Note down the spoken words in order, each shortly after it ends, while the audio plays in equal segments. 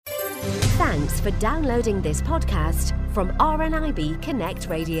Thanks for downloading this podcast from RNIB Connect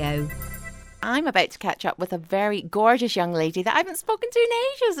Radio. I'm about to catch up with a very gorgeous young lady that I haven't spoken to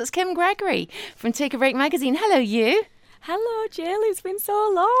in ages. It's Kim Gregory from Take a Break magazine. Hello, you. Hello, Jill. It's been so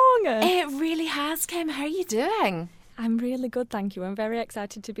long. It really has, Kim. How are you doing? I'm really good, thank you. I'm very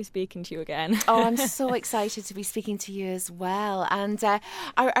excited to be speaking to you again. Oh, I'm so excited to be speaking to you as well. And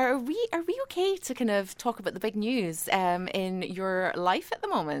are we okay to kind of talk about the big news in your life at the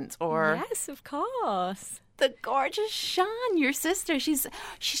moment? Or Yes, of course. The gorgeous Shan, your sister, she's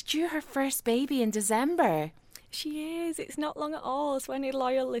due her first baby in December. She is. It's not long at all. So any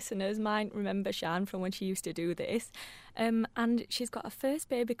loyal listeners might remember Shan from when she used to do this. And she's got her first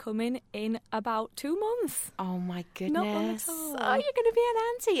baby coming in about 2 months. Oh, my goodness. Not long at all. Oh, you're going to be an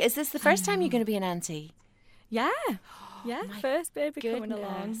auntie. Is this the first time you're going to be an auntie? Yeah. Yeah, My first baby goodness. coming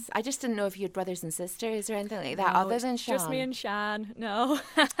along. I just didn't know if you had brothers and sisters or anything like that, No, other than Shan. Just me and Shan. No.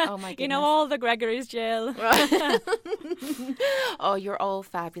 Oh, my goodness. You know all the Gregorys, Jill. Oh, you're all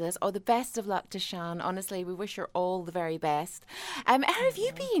fabulous. Oh, the best of luck to Shan. Honestly, we wish her all the very best. How have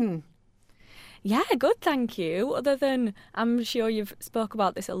you been? Yeah, good, thank you. Other than, I'm sure you've spoke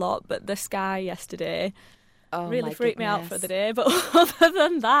about this a lot, but the sky yesterday really freaked me out for the day. But other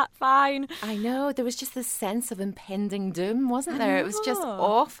than that, fine. I know. There was just this sense of impending doom, wasn't there? It was just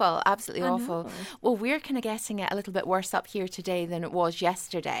awful, absolutely awful. Well, we're kind of getting it a little bit worse up here today than it was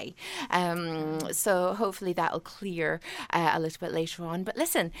yesterday. So hopefully that'll clear a little bit later on. But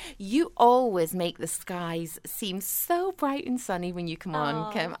listen, you always make the skies seem so bright and sunny when you come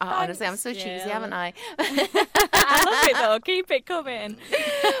on, Kim. Honestly, I'm so cheesy, haven't I? I love it though. Keep it coming.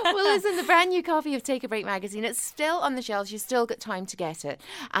 Well, listen, the brand new copy of Take a Break magazine, it's still on the shelves. You've still got time to get it.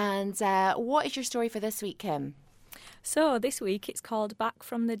 And what is your story for this week, Kim? So this week it's called Back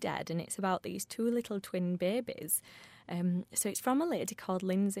from the Dead, and it's about these two little twin babies. So it's from a lady called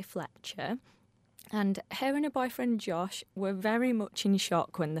Lindsay Fletcher. And her and her boyfriend Josh were very much in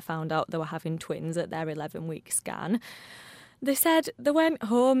shock when they found out they were having twins at their 11-week scan. They said they went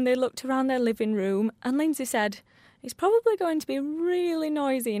home, they looked around their living room, and Lindsay said, "It's probably going to be really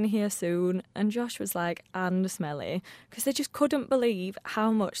noisy in here soon." And Josh was like, "And smelly," because they just couldn't believe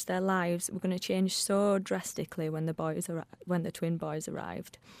how much their lives were going to change so drastically when the twin boys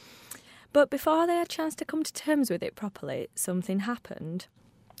arrived. But before they had a chance to come to terms with it properly, something happened.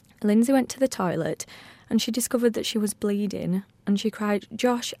 Lindsay went to the toilet and she discovered that she was bleeding, and she cried,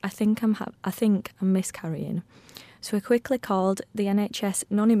 "Josh, I think I'm miscarrying." So we quickly called the NHS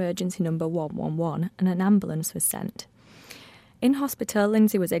non-emergency number 111 and an ambulance was sent. In hospital,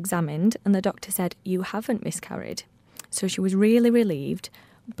 Lindsay was examined and the doctor said, "You haven't miscarried." So she was really relieved,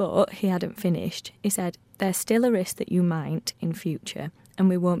 but he hadn't finished. He said, "There's still a risk that you might in future and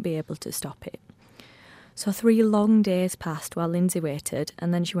we won't be able to stop it." So 3 long days passed while Lindsay waited,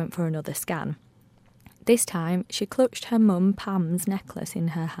 and then she went for another scan. This time, she clutched her mum Pam's necklace in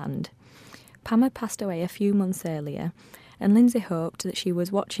her hand. Pam had passed away a few months earlier, and Lindsay hoped that she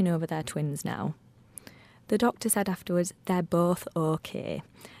was watching over their twins now. The doctor said afterwards, "They're both okay.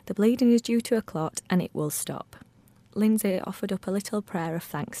 The bleeding is due to a clot and it will stop." Lindsay offered up a little prayer of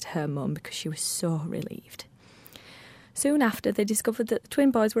thanks to her mum because she was so relieved. Soon after, they discovered that the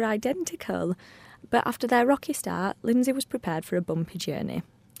twin boys were identical, but after their rocky start, Lindsay was prepared for a bumpy journey.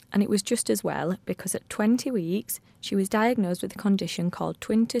 And it was just as well, because at 20 weeks, she was diagnosed with a condition called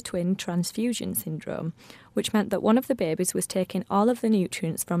twin-to-twin transfusion syndrome, which meant that one of the babies was taking all of the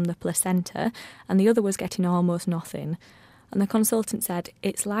nutrients from the placenta and the other was getting almost nothing. And the consultant said,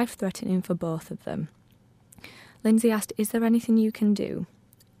 "It's life-threatening for both of them." Lindsay asked, "Is there anything you can do?"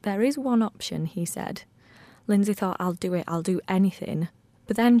 "There is one option," he said. Lindsay thought, I'll do anything.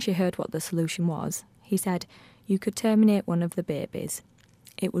 But then she heard what the solution was. He said, "You could terminate one of the babies.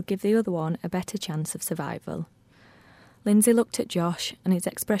 It would give the other one a better chance of survival." Lindsay looked at Josh, and his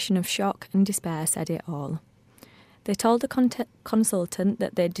expression of shock and despair said it all. They told the consultant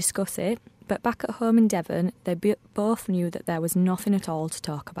that they'd discuss it, but back at home in Devon, they both knew that there was nothing at all to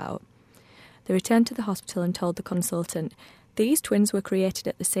talk about. They returned to the hospital and told the consultant, "These twins were created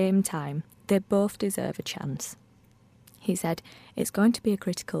at the same time. They both deserve a chance." He said, "It's going to be a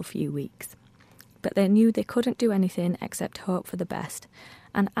critical few weeks." But they knew they couldn't do anything except hope for the best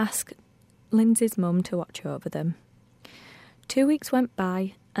and ask Lindsay's mum to watch over them. 2 weeks went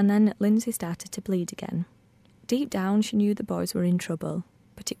by, and then Lindsay started to bleed again. Deep down, she knew the boys were in trouble,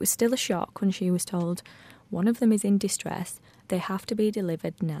 but it was still a shock when she was told, "One of them is in distress, they have to be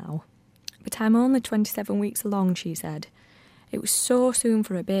delivered now." "But I'm only 27 weeks along," she said. It was so soon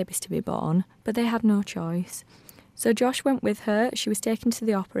for her babies to be born, but they had no choice. So Josh went with her. She was taken to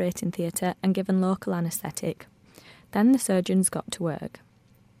the operating theatre and given local anaesthetic. Then the surgeons got to work.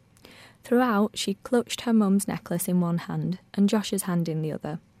 Throughout, she clutched her mum's necklace in one hand and Josh's hand in the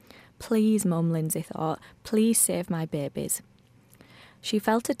other. Please, Mum, Lindsay thought, please save my babies. She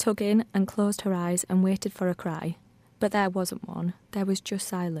felt a tugging and closed her eyes and waited for a cry. But there wasn't one. There was just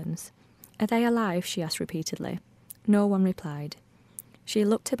silence. Are they alive? She asked repeatedly. No one replied. She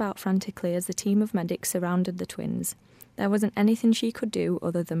looked about frantically as the team of medics surrounded the twins. There wasn't anything she could do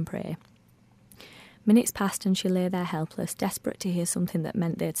other than pray. Minutes passed and she lay there helpless, desperate to hear something that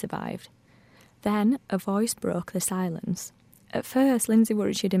meant they'd survived. Then a voice broke the silence. At first, Lindsay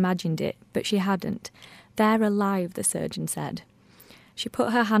worried she'd imagined it, but she hadn't. They're alive, the surgeon said. She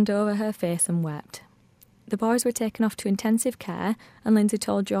put her hand over her face and wept. The boys were taken off to intensive care and Lindsay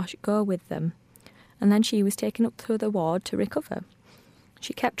told Josh go with them. And then she was taken up to the ward to recover.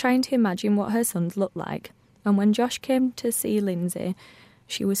 She kept trying to imagine what her sons looked like, and when Josh came to see Lindsay,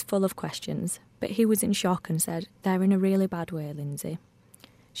 she was full of questions, but he was in shock and said, "They're in a really bad way, Lindsay."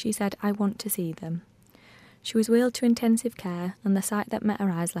 She said, "I want to see them." She was wheeled to intensive care, and the sight that met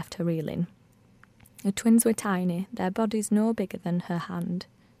her eyes left her reeling. The twins were tiny, their bodies no bigger than her hand.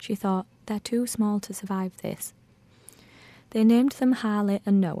 She thought, they're too small to survive this. They named them Harley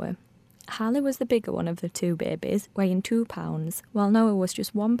and Noah. Harley was the bigger one of the two babies, weighing 2 pounds, while Noah was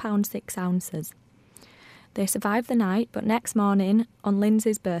just 1 pound 6 ounces. They survived the night, but next morning, on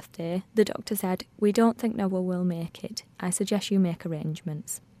Lindsay's birthday, the doctor said, "We don't think Noah will make it. I suggest you make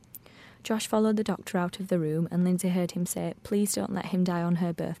arrangements." Josh followed the doctor out of the room, and Lindsay heard him say, "Please don't let him die on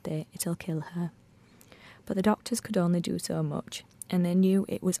her birthday, it'll kill her." But the doctors could only do so much, and they knew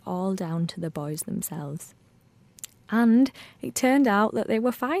it was all down to the boys themselves. And it turned out that they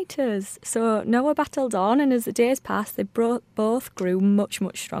were fighters. So Noah battled on, and as the days passed, they both grew much,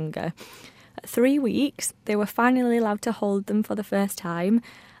 much stronger. At 3 weeks, they were finally allowed to hold them for the first time,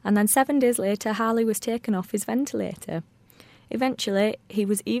 and then 7 days later, Harley was taken off his ventilator. Eventually, he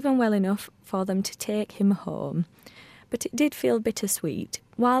was even well enough for them to take him home. But it did feel bittersweet.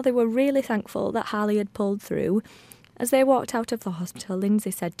 While they were really thankful that Harley had pulled through, as they walked out of the hospital,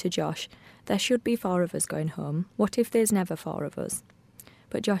 Lindsay said to Josh, "There should be 4 of us going home. What if there's never 4 of us?"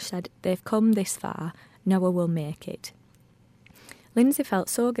 But Josh said, "They've come this far. Noah will make it." Lindsay felt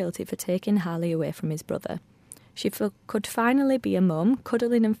so guilty for taking Harley away from his brother. She could finally be a mum,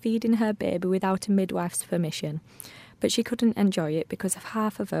 cuddling and feeding her baby without a midwife's permission. But she couldn't enjoy it because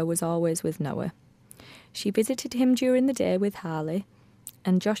half of her was always with Noah. She visited him during the day with Harley,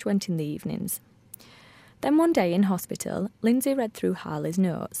 and Josh went in the evenings. Then one day in hospital, Lindsay read through Harley's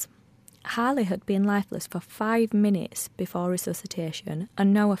notes. Harley had been lifeless for 5 minutes before resuscitation,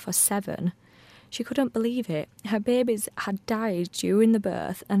 and Noah for 7. She couldn't believe it. Her babies had died during the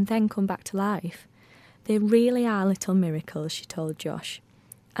birth and then come back to life. They really are little miracles, she told Josh.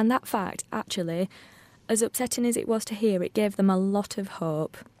 And that fact, actually, as upsetting as it was to hear, it gave them a lot of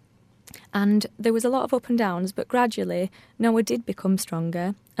hope. And there was a lot of up and downs, but gradually Noah did become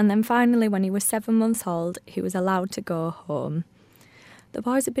stronger, and then finally when he was 7 months old, he was allowed to go home. The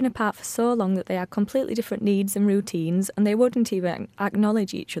boys had been apart for so long that they had completely different needs and routines, and they wouldn't even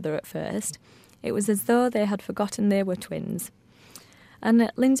acknowledge each other at first. It was as though they had forgotten they were twins.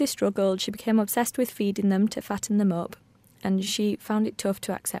 And Lindsay struggled. She became obsessed with feeding them to fatten them up, and she found it tough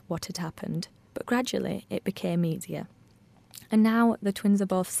to accept what had happened. But gradually it became easier. And now the twins are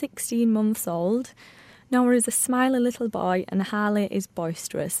both 16 months old. Noah is a smiley little boy and Harley is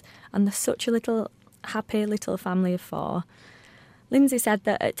boisterous, and they're such a happy little family of 4. Lindsay said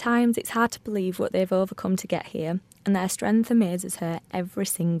that at times it's hard to believe what they've overcome to get here, and their strength amazes her every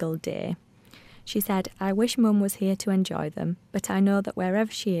single day. She said, "I wish Mum was here to enjoy them, but I know that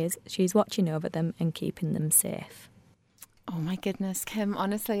wherever she is, she's watching over them and keeping them safe." Oh my goodness, Kim,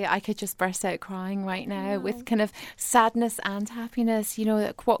 honestly, I could just burst out crying right now with kind of sadness and happiness, you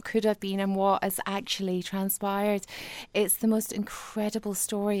know, what could have been and what has actually transpired. It's the most incredible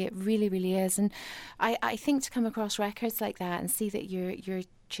story. It really, really is. And I think to come across records like that and see that your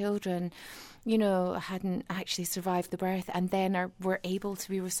children, you know, hadn't actually survived the birth and then were able to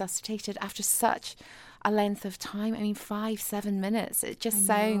be resuscitated after such a length of time. I mean, 5-7 minutes. It just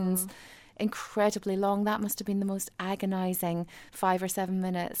sounds incredibly long. That must have been the most agonising 5 or 7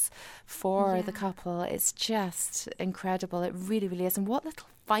 minutes for the couple. It's just incredible. It really, really is. And what little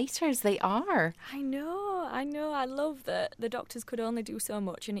fighters they are. I know. I love that the doctors could only do so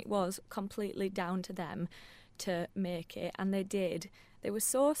much, and it was completely down to them to make it, and they did. They were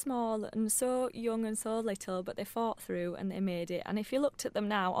so small and so young and so little, but they fought through and they made it. And if you looked at them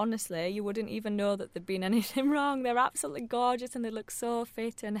now, honestly, you wouldn't even know that there'd been anything wrong. They're absolutely gorgeous and they look so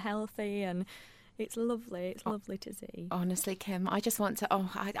fit and healthy, and It's lovely. It's lovely to see. Honestly, Kim, I just want to.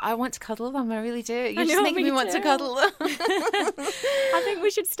 I want to cuddle them. I really do. You're I just know, making me want to cuddle them. I think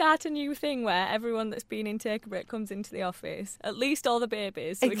we should start a new thing where everyone that's been in Take a Break comes into the office. At least all the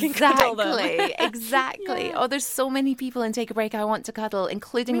babies, so we can cuddle them. Exactly. Yeah. Oh, there's so many people in Take a Break I want to cuddle,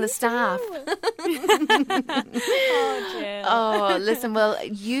 including the staff. Oh, Jill. Oh, listen, well,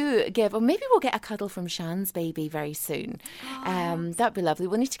 maybe we'll get a cuddle from Shan's baby very soon. That'd be lovely.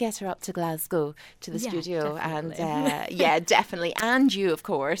 We'll need to get her up to Glasgow to the studio. Definitely. And definitely. And you, of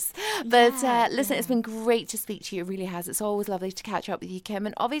course. But listen, it's been great to speak to you. It really has. It's always lovely to catch up with you, Kim.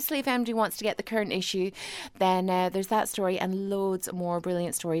 And obviously, if anybody wants to get the current issue, then there's that story and loads more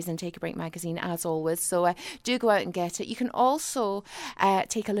brilliant stories in Take a Break magazine, as always. So do go out and get it. You can also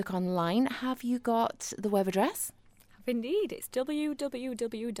take a look online. Have you got the web address? Indeed, it's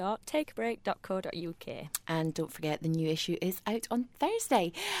www.takeabreak.co.uk. And don't forget, the new issue is out on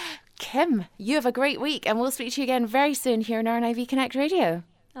Thursday. Kim, you have a great week, and we'll speak to you again very soon here on RNIB Connect Radio.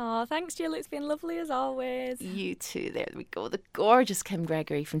 Oh, thanks, Jill. It's been lovely as always. You too. There we go. The gorgeous Kim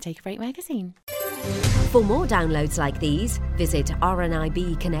Gregory from Take a Break magazine. For more downloads like these, visit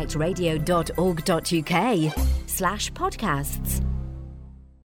rnibconnectradio.org.uk/podcasts.